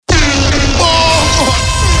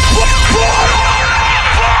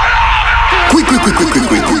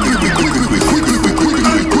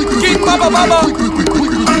King Bubba.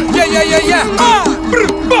 Yeah.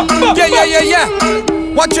 Yeah.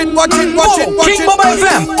 Watch it. King Bubba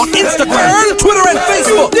FM on Instagram, Twitter, and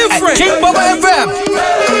Facebook. Different. King Bubba FM.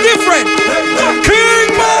 Different. King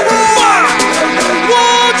Bubba.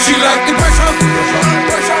 What? She like the pressure.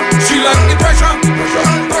 She like the pressure.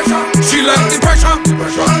 She like the pressure.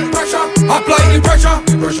 Apply the pressure.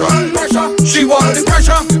 She want the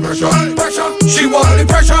pressure. She want the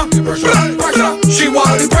pressure. She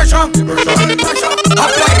want the pressure.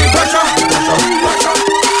 Apply the pressure.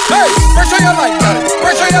 Hey, pressure you like, girl.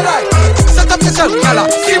 Pressure you like. Set up yourself, girl.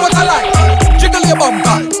 See what I like. Jiggle your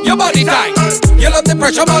bumper, your body tight. You love the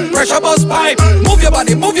pressure, but pressure bust pipe. Move your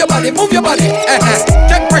body. Take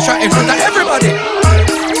pressure in front of everybody.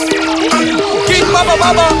 King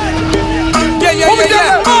Bubba. Yeah.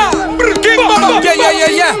 King Bubba.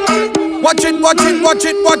 Yeah. Watch it.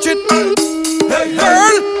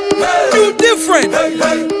 Girl, you different.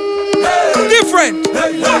 Different.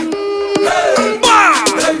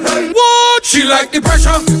 What? She like the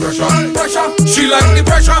pressure. She like the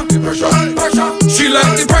pressure. She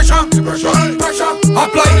like the pressure.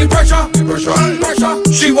 Apply the pressure.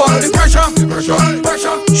 She want the pressure.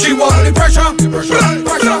 She want the pressure.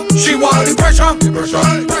 She want the pressure.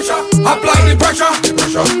 Apply the pressure.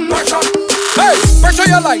 Hey, pressure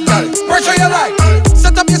you like, girl. Pressure you like.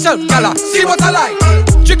 Set up yourself, girl. See what I like.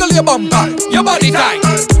 Jiggle your bumper, your body tight.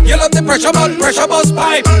 You love the pressure, but pressure bust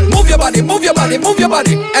pipe. Move your body.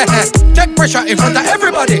 Take pressure in front of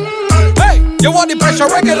everybody. Hey, you want the pressure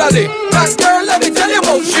regularly. That girl, let me tell you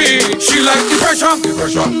about she like the pressure.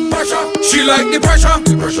 She like the pressure.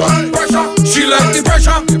 She like the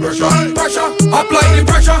pressure. Apply the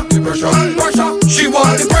pressure. She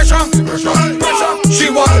want the pressure. She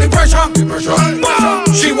want the pressure.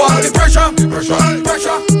 She want the pressure.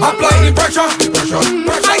 Apply the pressure.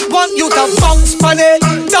 I want you to bounce on it,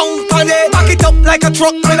 down on it. Back it up like a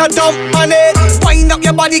truck with a dump on it. Wind up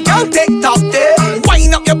your body, girl, take top there.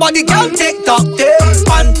 Wind up your body, girl, take top there.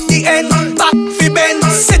 On the end, back fi bend.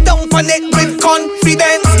 Sit down on it with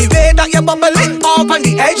confidence. The way that you bubble it up on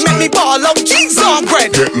the edge, make me ball out cheese on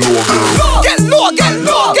bread. Get low,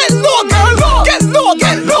 girl. Get low, girl. Get low,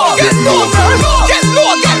 girl. Get low, girl. Get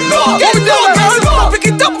low, girl. Pick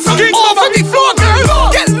it up from over the floor, girl.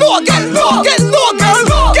 Get low, girl.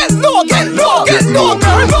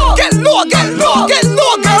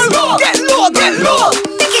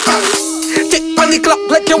 Tick on the clock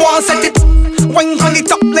like you want set it. Wine on the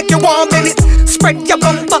top like you want bend it. Spread your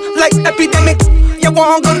bumper like epidemic. You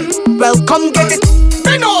want good? Well, come get it.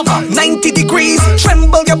 Bend over 90 degrees.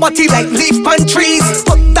 Tremble your body like leaf pan trees.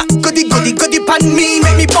 Put that goody pan me.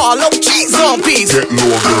 Make me ball out cheese on peas. Get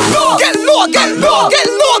low, girl. Get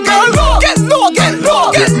low, girl. Get low,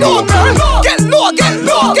 girl. Get low, girl.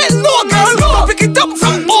 Pick it up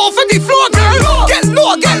from over the floor, girl. Get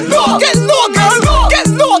low, girl.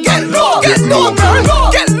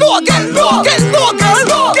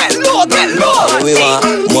 We want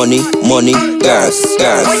money, girls.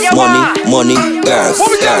 Money, girls.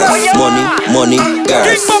 Money,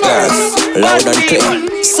 girls. Loud and clear.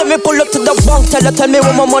 So me pull up to the bank, tell me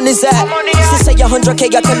where my money's at. She say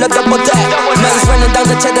 100K, I tell her double that. Man's running down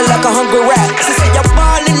the cheddar like a hungry rat. She say you're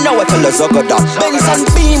ballin', now I tell her zugga that. Benz and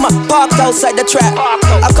Beamer parked outside the trap.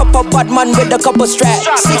 A couple bad man with a couple straps.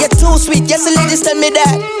 See you too sweet, yes the ladies tell me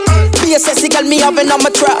that. Be a sassy girl me having on my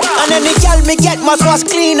trap. And any girl me get must was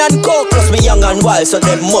clean and coke. Plus me young and wild, so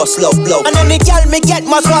they must love blow. And any girl me get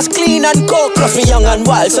must was clean and coke. Plus me young and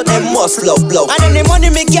wild, so they must love blow. And any money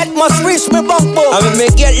me get must reach me bank book. And when me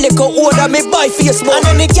get liquor order me buy Facebook.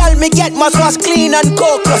 And any girl me get must was clean and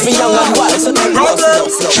coke. Plus me young and wild, so they must love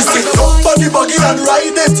blow. She sit up on the buggy and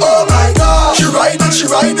ride it. Oh my God. She ride it.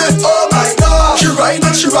 Oh my God. She ride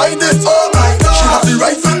it. Oh my God. She have the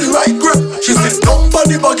right foot, the right grip. She sit up on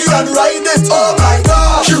the buggy and ride it. Oh my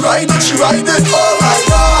God. She ride it. Oh my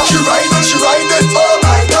God. She ride it. Oh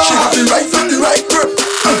my God. She have the right foot, the right grip.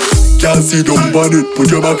 Can't sit down on it, put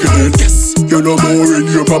your back in it. Yes. You're not more in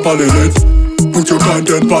your proper limit. Put your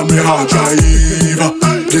content on me hard drive.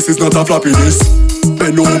 This is not a floppiness.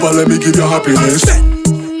 Bend over, let me give you happiness.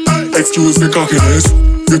 Excuse me cockiness.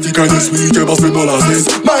 You think I'm sweet, you must be molasses.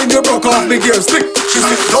 Mind you broke off me gear stick. She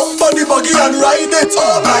sit down on the buggy and ride it.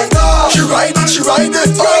 Oh my God. She ride it.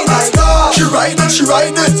 Oh my God. She ride it.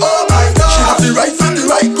 Oh my God. She have the right foot, the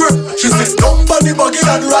right grip. She sit down on the buggy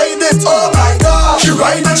and ride it. Oh my God. She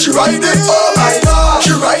ride it. Oh my God.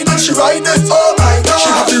 She ride it. Oh my God. She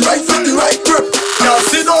have the right foot, the right grip. Now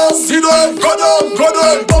sit down, go down.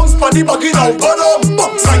 Bounce on the buggy now, go down.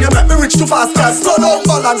 Bounce and you make me reach too fast, slow down.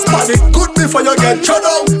 Balance on it, good before you get thrown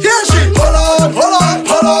down. Yeah, she hold on.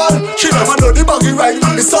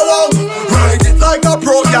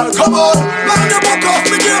 Come on, man, you back off,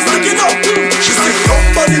 me girl sticking up. She sit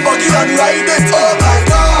down on the buggy and ride it. Oh my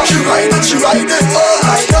God. She ride it, she ride it. Oh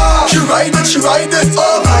my God. She ride it, she ride it.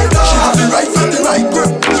 Oh my God. She have the right foot, the right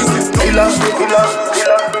grip. She sit pillar, pillar,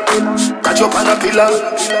 pillar. Catch up on a pillar,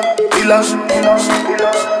 pillar,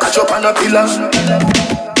 catch up on a pillar.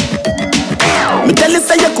 Me tell you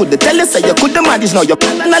say you could, the manage now. You're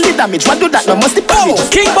finally damaged. What do that? No must be package.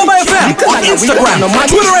 King Bubba FM on Instagram,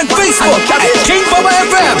 Twitter and Facebook at King Bubba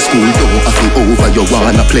FM. School don't have to over, you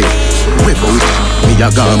wanna play. Without me, I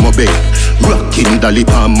got my bed. Rockin' the lip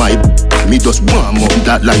on my me just warm up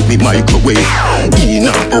that like me microwave. In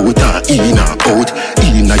and out, in and out.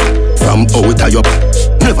 In and from out of your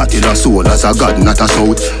never tell a soul as a God, not a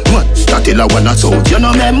south. What? That tell a one a south. You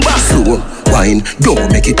know remember? Slow wine, don't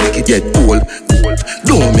make it yet cool.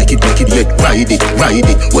 Don't make it yet ride it.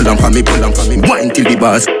 Hold on for me, wine till the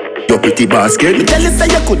bars. Your pretty basket. Me tell you say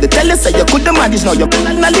you could, the manage now. You're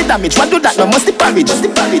finally damaged. What do that? No must be parage.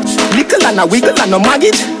 Little and a wiggle and no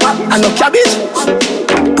maggage and no cabbage.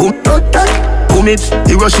 Boom it,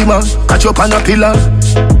 Hiroshima. Catch up on a pillar.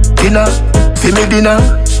 Dinner, fi me dinner.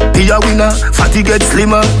 Be a winner, fatty get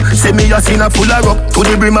slimmer. Say me a sinner, full of up to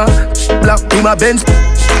the brimmer. Black in my Benz.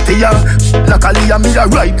 Tia, like Aliyah, me a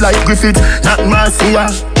ride like Griffith, not Marcia.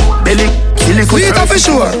 Belly, silly, sweet for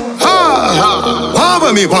sure. Ha,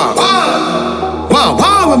 when me want.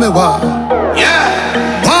 When me want. Yeah.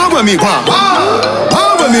 When me want.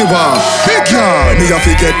 When me want. Big yard, me a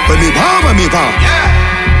forget when me want.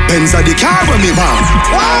 Yeah. Benz a the car when me want.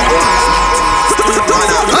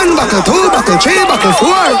 One buckle, two buckle, three buckle,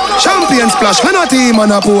 four. Champion splash, when a team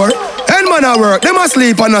on a pour. When man a work, them a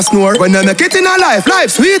sleep and a snore. When they make it in a life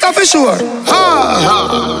sweet for sure.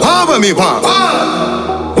 Ha, when me want.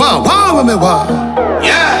 When me want.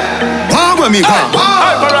 Yeah. When me want.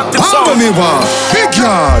 When me want. Big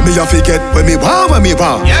yard, me a forget when me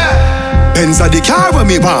want. Yeah. Benz a the car when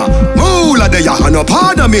me want. Moolah de ya and no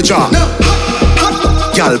pardon me jaw.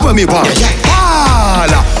 Y'all when me want.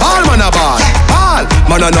 Ball man a ball.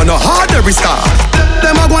 Man a no hard every star.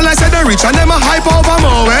 Them a go like say they rich and them a hype over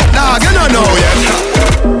more. Dog, you don't know yet.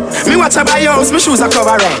 Me watch a buy house, me shoes a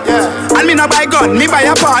cover rent. And me no buy gun, me buy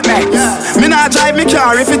apartment. Me no drive me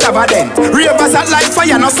car if it have a dent. Ravers at life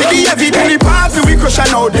fire, no see the heavy. Me party we crush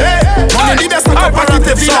and out there. Money need a stock up pocket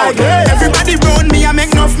every like. Everybody round me a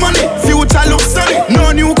make enough money. Future looks sunny,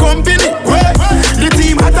 no new company. The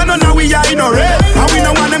team hot and none we are in a red. And we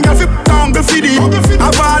no want them girl fi tangle for the.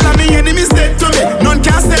 Have all of me enemies dead to me. None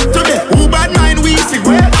can step to me. Who bad mind we fi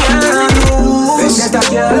wait.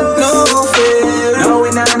 No fear, no we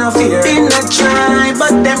not no fear. In a try,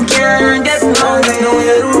 but them can't get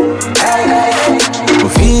nowhere. We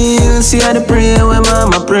feel, see how the pray when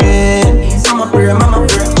mama pray. Mama pray.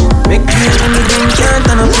 Make me anything can't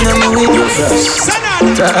turn up in my way.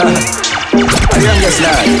 I am just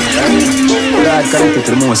lad. God connected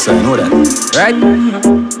to the most, I know that. Right?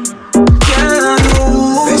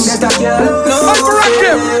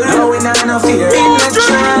 HYPERACTIve. No, we not no fear. We not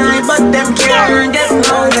try, but them can't get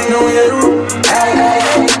nowhere.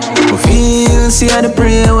 We feel, see how the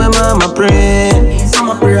pray when mama pray.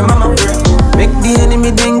 Mama pray. Make the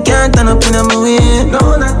enemy think can't turn up in my way. No,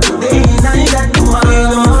 not today. Now you got to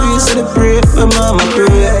feel, see the pray when mama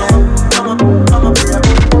pray. Mama pray.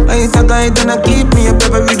 I hit a guide and I keep me up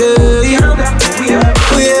every day.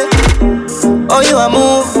 Oh, you a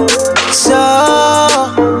move so.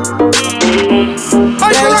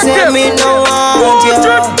 Like say me no want you.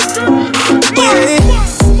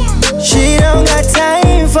 She don't got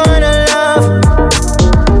time for the love.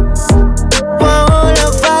 Wanna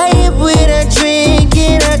vibe with a drink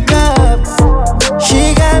in a cup.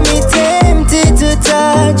 She got me tempted to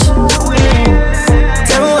touch.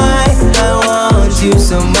 Tell me why I want you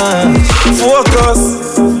so much. Focus.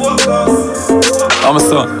 I'm a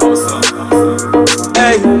son.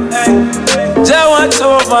 Hey, Jay watch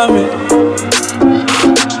over me.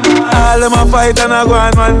 All them a fight and a go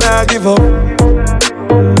and man nah give up.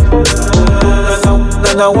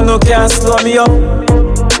 No can't slow me up.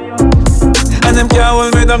 And them can't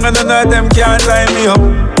hold me down and none of them can't tie me up.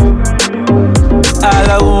 All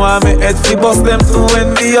I want me head fi bust them too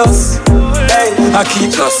envious. Hey, I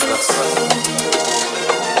keep trust us.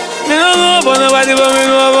 Me no know about nobody but me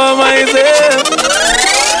know about myself.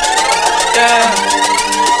 Yeah.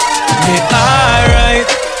 Me alright.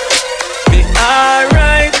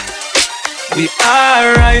 We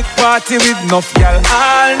alright, party with enough y'all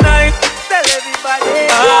all night. Tell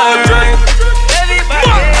everybody. Alright,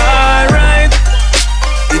 everybody. Alright,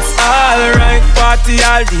 it's alright, party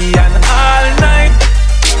all day and all night.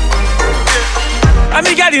 And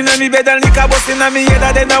me got in on me bed and liquor bust in on me head,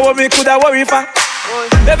 and then I what me coulda worry for.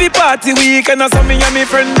 Every party weekend, I saw me and me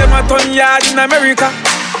friend them a ton yard in America.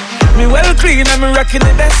 Me well clean and me rocking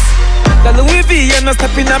the best. The Louis V and no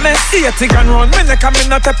step in a mess. 80 grand round me neck and me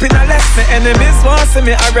not step in a less. My enemies want see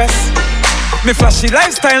me arrest. Me flashy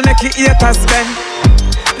lifestyle make it haters spend.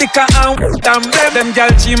 Liquor and damn them. Them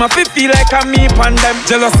gal cheat me feel like I'm me pan them.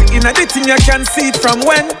 Jealousy in a the thing you can see it from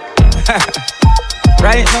when.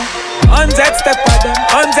 Right now, 100 step at them,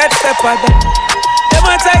 100 step at them. Them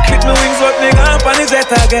a try clip me wings but me gone pan the jet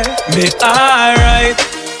again. Me alright,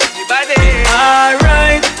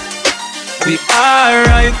 alright. We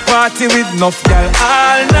alright, party with enough girl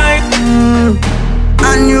all night.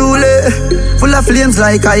 Annually, full of flames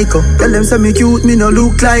like Ico. Tell them say me cute, me no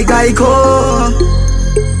look like Ico.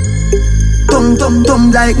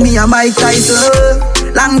 Tum like me and Mike Tyson.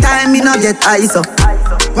 Long time me no get ISO.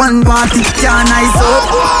 One party can't ISO.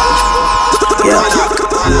 Yeah,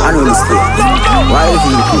 I know this thing. Why is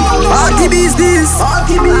it? Party business.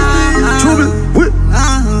 Trouble.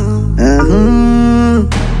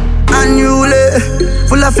 Annually,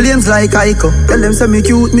 full of flames like Ico. Tell them say me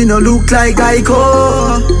cute, me no look like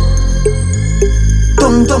Ico.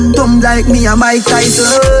 Tum like me and Mike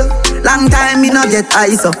Tyson. Long time me no get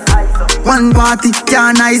ISO. One party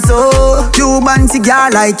can't ISO. Cuban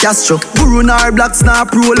cigar like Castro. Brunar black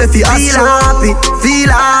snap roll if you Astro. Feel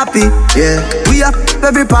happy, yeah. We up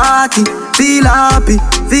every party. Feel happy.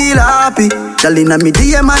 Telling me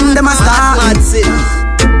DM and them a start.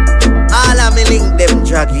 All of me link them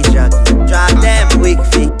draggy. Drag them quick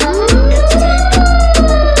feet.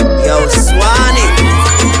 Yo, Swanee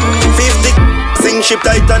 50 sing ship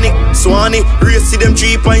Titanic. Swanee, race see them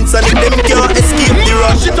 3 points and them can't escape the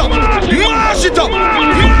rush. Mash it up.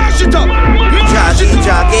 Draggy.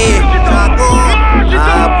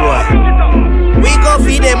 Ah boy. We go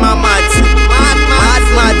feed them a mad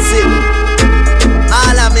sitting.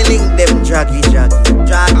 All of me link them draggy.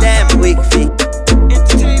 Drag them quick feet.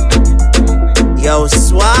 Yo,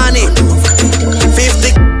 Swanee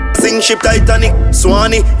 50 sing ship Titanic.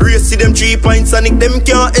 Swanee, race see them 3 points and them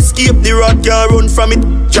can't escape the rod, can't run from it.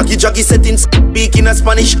 Jackie settings, speaking a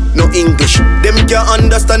Spanish, no English. Them can't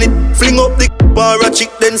understand it. Fling up the bar a chick,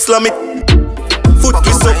 then slam it. Foot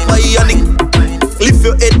kiss up by Yannick. Lift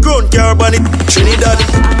your head, ground carbon it. Trinidad.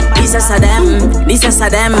 This is a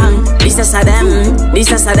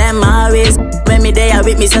them always. When me there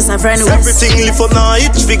with me sis a friend West. Everything live for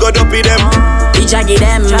night, figured up with them. The jaggy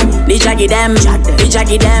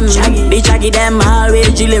them always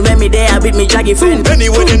chillin' when me there with me jaggy friend.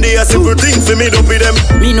 Anyway, then they a simple thing for me up with them.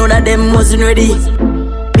 Me know that them wasn't ready.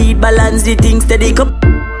 Beat balance the things steady cup.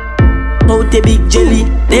 Out the big jelly.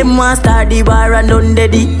 Them want start the war and done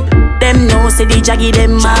deady. Them know say the jaggy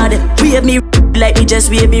them mad. Wave me like me just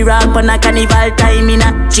wave me rock on a carnival time in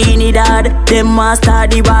a Trinidad. Them want start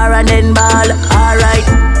the war and then ball. Alright.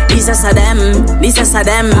 This is a them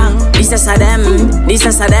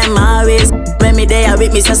always. When me there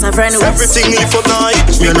with me sis a friend West. Everything live for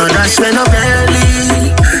night. You know dash when up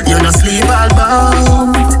early. You know sleep all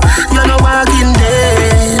bound. You know walking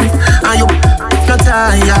dead. And you not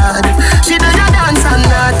tired. She do your dance and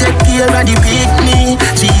not take care of the picnic.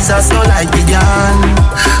 Jesus no like the girl.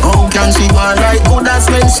 How can she go like good as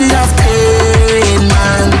when she have pain,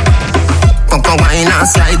 man? Come wine and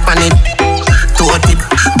slide pan it. Toe tip,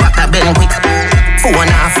 back a bend quick.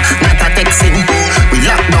 Phone off, not a texting. We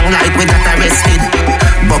lock down like we got arrested.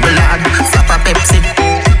 Bubble hard, flap a Pepsi.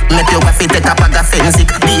 Make your wife take a bag of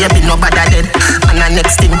fensic. Baby no bad dead. And the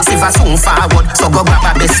next thing, Siva soon forward. So go grab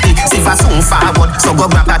a bestie. Siva soon forward. So go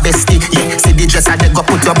grab a bestie. Yeah, see the dresser they go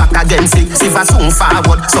put your back against it. Siva soon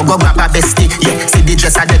forward. So go grab a bestie. Yeah, see the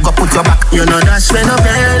dresser they go put your back. You know dash when up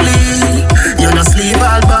early. You know sleep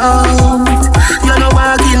all bound. You know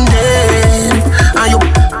walking dead. And you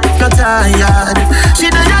not tired.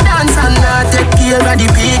 She do your dance and not take care of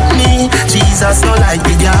the picnic. Jesus no like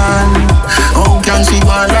the girl. How can she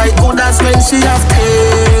go like good as when she have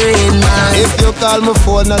pain, man? If you call my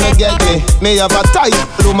phone and you get me have a tight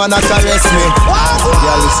room and not caress me.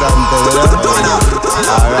 Yeah, listen to me.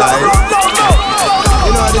 Alright.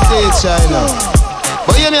 You know the teacher, you know.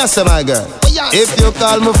 But you know say my girl. If you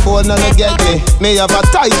call my phone and you get me have a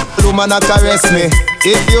tight room and not caress me.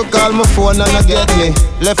 If you call my phone and you get me,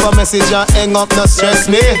 left a message and hang up, no stress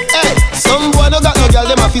me. Hey, some boy no got no girl,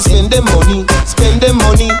 them have to spend them money. Spend them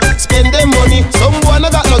money. Some boy no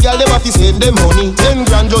got no girl, them have to save them money. 10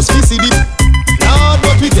 grand just to see the Lord,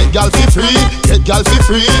 but we get girl for free.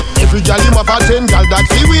 Every girl him have a 10 girl that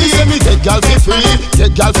fi we. Say me get girl for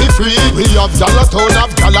free. We have dollar town, have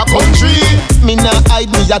dollar country. Me nah hide,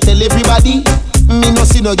 me a tell everybody. Me no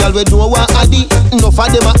see no girl we don't want addy. Enough of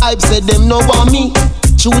them a hype, said them no want me.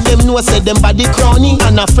 True them know say them body crowny.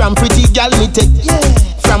 And a from pretty gal me take.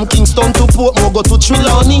 From Kingston to Portmore go to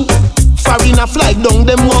Trelawney. Foreign a fly down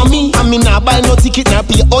them want me. I mean I buy no ticket now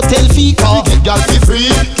pay hotel fee. Get gal be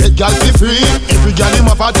free, get gal be free. Every gal him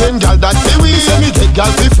have a 10 gal that be we. Say me get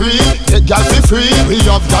gal be free, get gal be free. We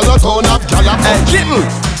have gal a town of gal a kitten.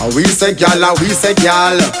 And we say gal, and we say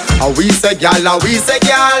gal. And we say gal, and we say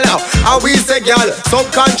gal. And we say gal.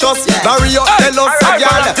 Subconscious, bury up, tell us say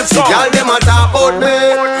gal. The gal them a talk about me.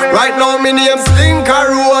 Right now me name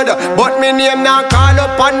Stinker Road, but me name not call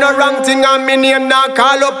up on no wrong thing, and me name not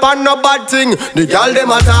call up on no bad thing. The gal them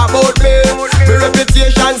a talk about me. Me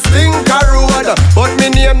reputation Stinker Road, but me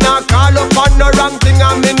name not call up on no wrong thing,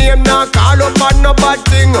 and me name not call up on no bad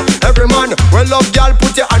thing. Every man well love gal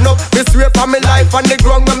put your hand up. Me swear for me life on the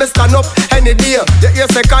ground when me stand up. Any day you hear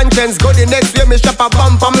say conscience go the next way me strap a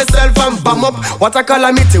bump on myself and bam up. What a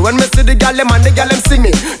calamity when me see the gal them and the gal them sing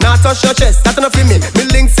me. Now touch your chest, that's enough for me. Me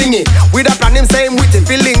link sing it with a plan him same with it.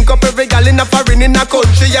 Feel link up every gal in a foreign in a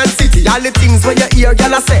country and city. All the things when you hear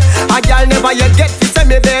gal a say, a gal never you get fi say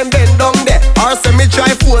me bend down there, or say me try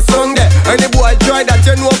force on there. Any boy try that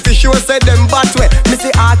you know for sure say them bad way. Me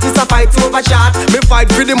see artists a fight over shot. Me fight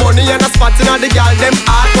for the money and a spot in all the gal them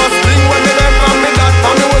heart. Must bring when me learn from me that.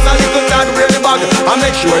 For me was a little tad wear the bag. I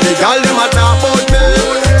make sure the gal them a talk about me.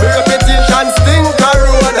 Me reputation Stinker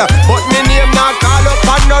Road, but me name not call up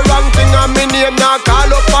on no wrong thing, and me name not call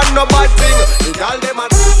up on no bad thing. The gal them a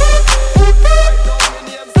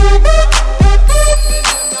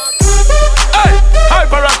Hey,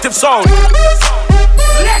 hyperactive sound.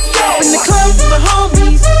 Let's go. In the club with my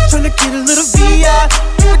homies, tryna get a little VI.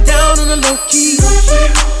 We're down on the low key.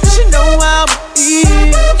 She know how it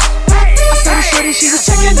is. I saw the shorty, she was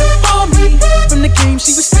checking up on me. From the game,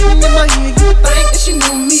 she was spitting in my ear. You would think that she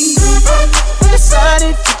knew me.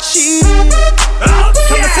 Decided to cheat.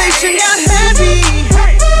 Conversation got heavy.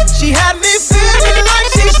 She had me feeling like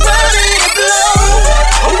she's ready to blow.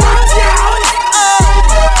 Watch out!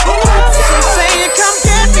 She's saying, come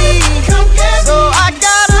get me. So I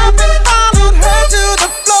got up and followed her to the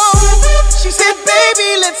floor. She said,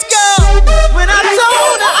 baby, let's go. When I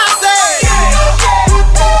told her, I said,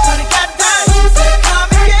 when it got done, she said,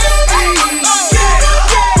 come and get me. I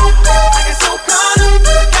got so caught up,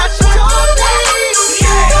 got she told me.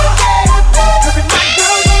 Every my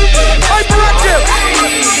girl, Hyperactive.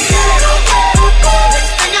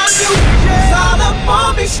 next thing I do, she's all up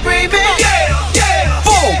on me screaming.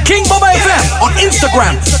 Follow King Bubba FM on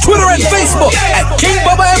Instagram, Twitter, and Facebook at King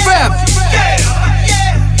Bubba FM.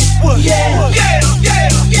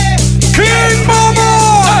 King Bubba!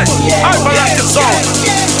 Hyperactive sound.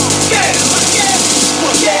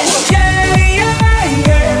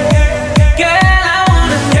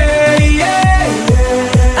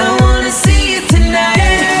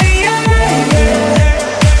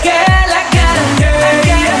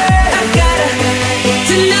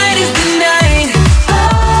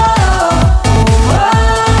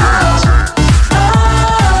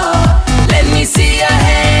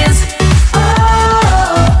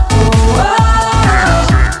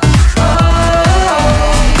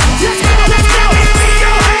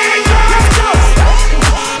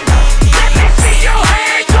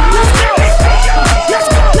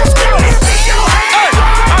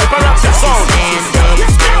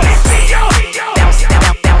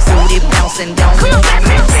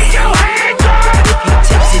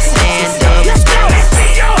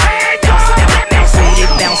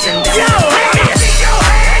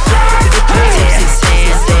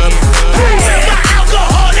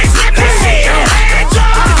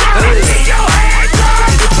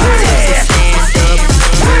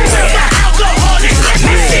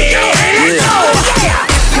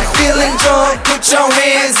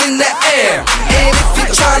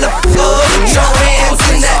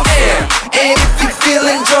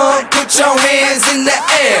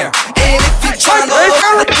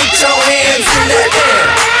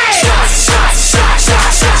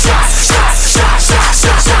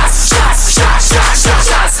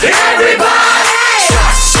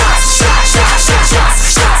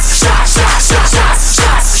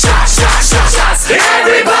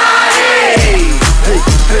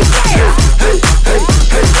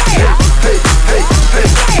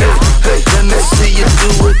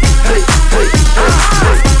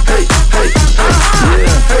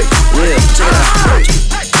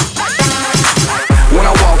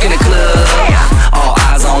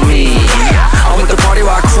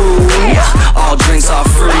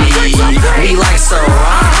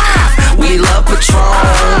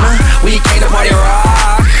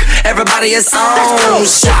 Everybody is on.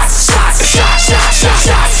 Shots, shots, shots, shots, shots,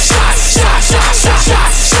 shots, shots, shots, shots, shots,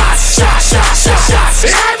 shots, shots,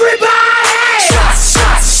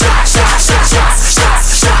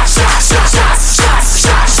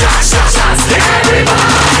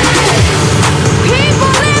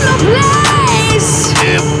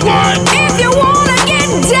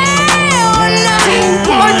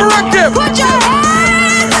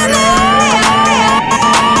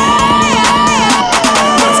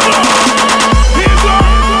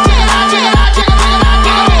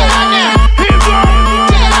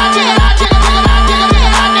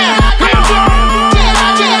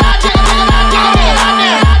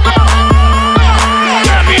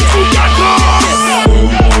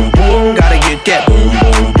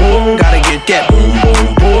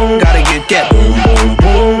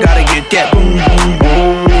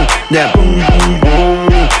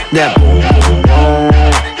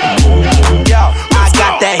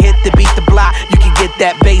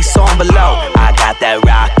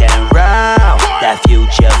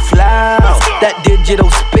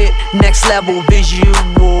 Level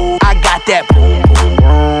visual, I got that boom boom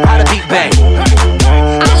boom. How the beat bang?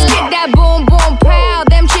 I like that boom boom pow.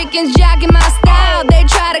 Them chickens jocking my style. They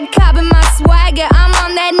try to copy my swagger. I'm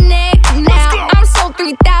on that neck now. I'm sold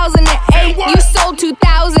 3008. You sold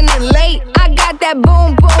 2000 and late. I got that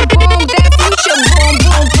boom boom boom. That future boom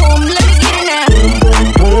boom boom. Let me get it now. Boom boom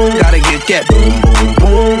boom. Gotta get that boom boom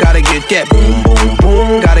boom. Gotta get that boom boom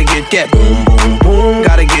boom. Gotta get that boom boom boom.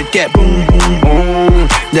 Gotta get that boom boom boom.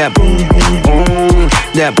 That boom boom boom,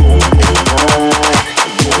 that boom boom boom.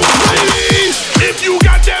 Ladies, if you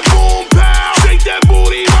got that boom pow, shake that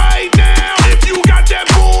booty right now. If you got that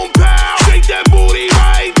boom pow, shake that booty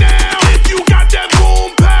right now. If you got that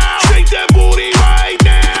boom pow, shake that booty right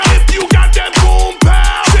now. If you got that boom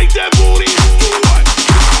pow, shake that booty. What?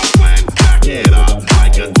 When back it up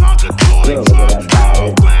like a Tonka toy truck.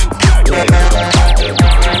 When back it up like a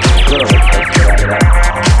Tonka toy truck.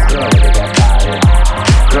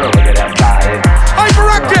 Girl, look at that body.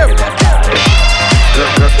 Hyperactive. Girl,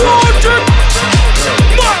 look at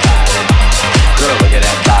that body. Girl, look at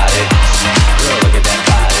that body. Girl, look at that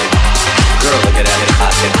pocket. Girl, look at that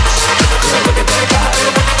body. Girl, look at that body.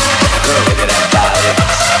 Girl, look at that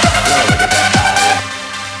body.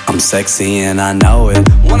 I'm sexy and I know it.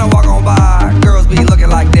 When I walk on by, girls be looking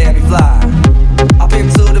like Debbie Fly. I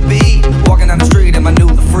pimp to the beat, walking down the street and my new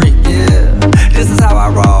the freak, yeah. This is how I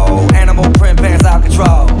roll, animal print pants out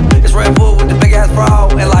control. It's Red Bull with the big ass bra,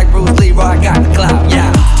 and like Bruce Lee, I got the clout,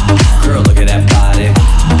 yeah. Girl, look at that body.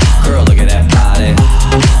 Girl, look at that body.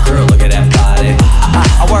 Girl, look at that body.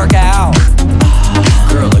 I work out.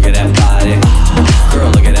 Girl, look at that body. Girl,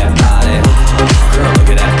 look at that body. Girl, look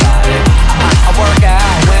at that body. I work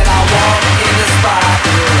out when I walk in the spot.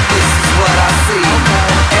 This is what I see.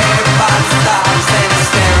 Everybody stops and is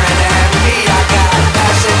staring at me. I got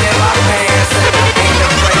passion in my pants and I ain't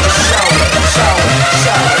afraid to show it, show it,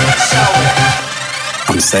 show it, show it.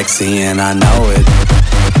 I'm sexy and I know it.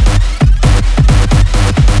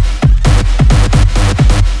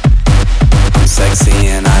 I'm sexy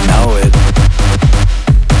and I know it.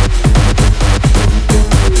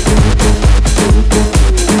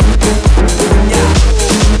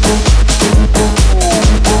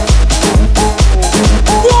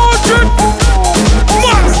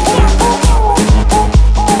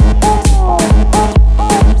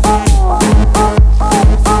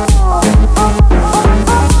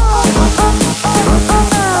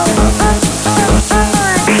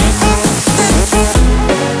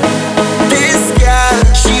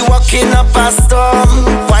 Storm,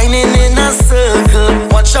 whining in a circle.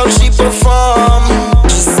 Watch how she perform.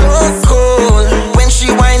 She's so cool when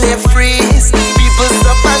she whine and freeze. People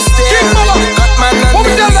stop and stare. Got man on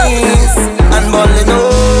their knees and ballin'.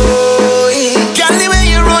 Oh, girl, the way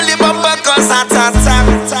you roll the bumper cause hot attack,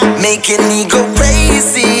 making me go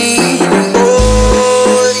crazy.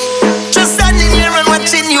 Oh, just standing here and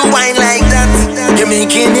watching you whine like that. You're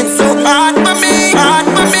making it so hard for me, hard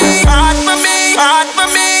for me, hard for me, hard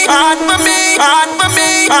for me, hard for me. Hard for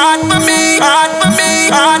me, hard for me, hard for me, hard for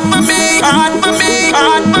me, hard for me, hard for me,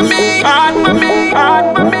 hard for me, hard for me, hard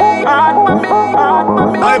for me, hard for me.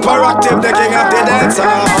 Hyperactive, the king of the dancer.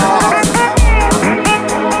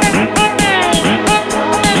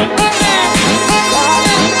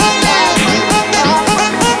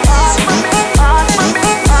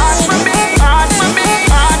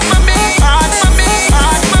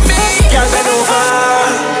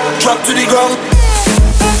 Drop to the ground.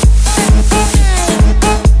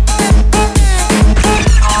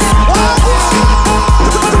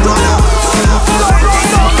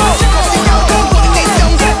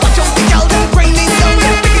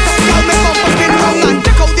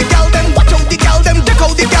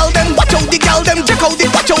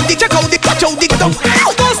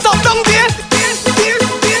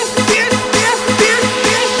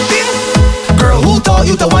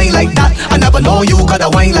 like that. I never know you coulda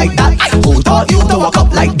wine like that. Who taught you to walk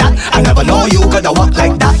up like that? I never know you coulda walk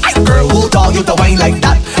like that. Girl, who taught you to wine like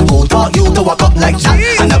that? Who taught you to walk up like that?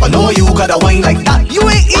 I never know you coulda wine like that. You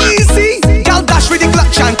ain't easy. Gal dash with the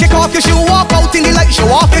clutch and kick off your shoe. Walk out in the light, show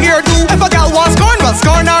off your hair do. If a gal wants scorn, well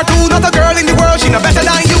scorn her too. Not a girl in the world, she no better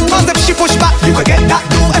than you. Cause if she push back, you could get that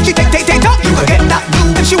do. If she take up, you could get that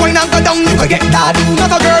do. If she whine and go down, you could get that do.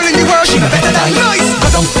 Not a girl in the world, she no better than you. Nice. Go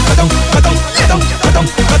down, go down, go down, go down, go down,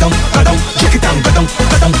 go down, go down. Check it down, go down,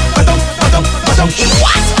 go down, go down, go down, go down.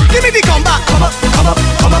 What? Give me the comeback. Come up, come up,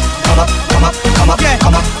 come up, come up, come up, come up, yeah,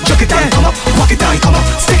 come up. Check it down, come up, walk it down, come up,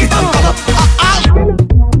 stick it down, come up.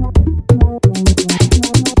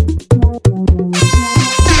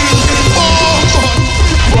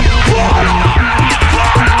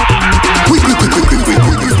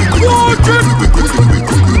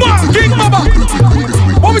 King Bubba,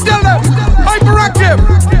 what we tell them? Hyperactive.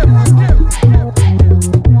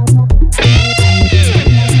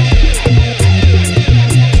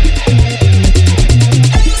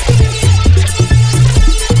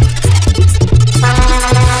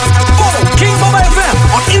 Follow King Bubba FM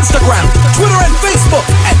on Instagram, Twitter and Facebook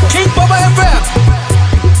at King Bubba FM.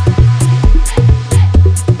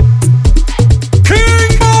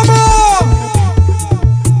 King Bubba!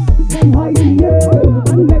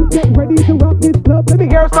 Let me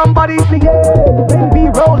hear somebody sing it. Baby,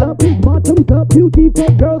 roll up, bottoms up, beautiful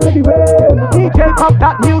girls everywhere. DJ, pump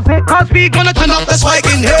that music, cause we gonna turn up the spike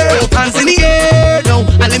in here. Hands in the air, no,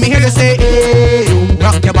 and let me hear you say, hey, yo.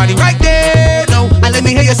 Rock your body right there, no, and let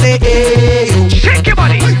me hear you say, hey, yo. Shake your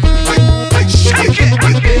body, shake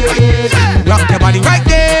it. Rock your body right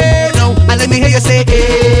there, no, and let me hear you say,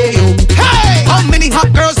 hey, yo. Hey, how many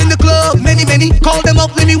hot girls in the club? Many, many. Call them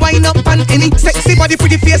up, let me wind up on any sexy body,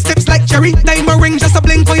 pretty face, tips like cherry. Diamond ring, just a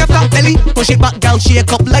bling for your flat belly. Push it back, gal,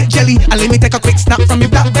 shake up like jelly. And let me take a quick snap from your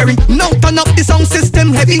BlackBerry. Now turn up the sound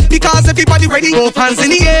system heavy, because everybody ready. Both hands in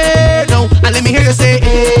the air, now, and let me hear you say,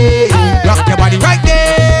 hey, hey. Rock your body right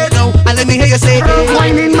there, now, and let me hear you say, hey.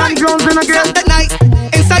 Whining my drums in a girl that night,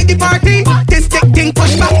 inside the party. This thick thing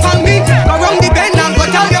push back from me. Go round the bend and go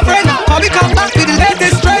tell your friend. How we come back with the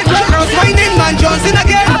latest trend. Girls whining man drums in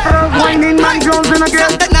again. Whining man drums in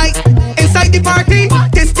again. That night, inside the party.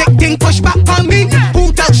 This thick thing push back from me.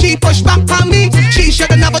 Who tell she push back from me? She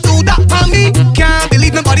shoulda never do that for me. Can't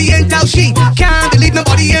believe nobody ain't tell she. Can't believe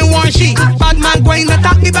nobody ain't warn she. Bad man going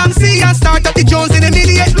attack the Bamsi and start up the Jones in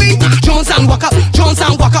immediately. Jones and walk up, Jones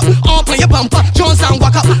and walk up. Up on your bumper, Jones and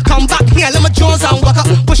walk up. Come back here, let me Jones and walk up.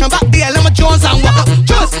 Push 'em back there, let me Jones and walk up.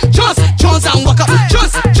 Jones, Jones, Jones and walk up.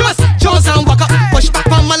 Jones, Jones, Jones and walk up. Push back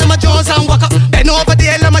from my let me Jones and walk up. Then over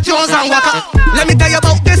there, let me Jones and walk up. Let me tell you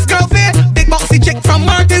about this girl here. Big bossy chick from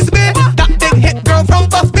Martins Bay. That big hit girl from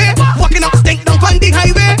Buff Bay. Walking up stink down on the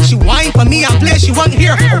highway. She whine for me and play, she want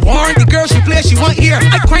here. Warn the girl, she play, she want here.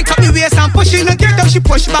 I crank up the waist and push in the gear. Till she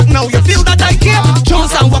push back now, you feel that I care.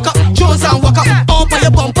 Jones and walk up, Jones and walk up. Up on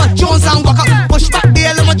your bumper, Jones and walk up. Push back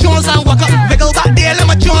there, let me Jones and walk up. Wiggle back there, let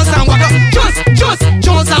me Jones and walk up. Jones, Jones,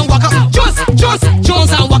 Jones and walk up. Jones, Jones, Jones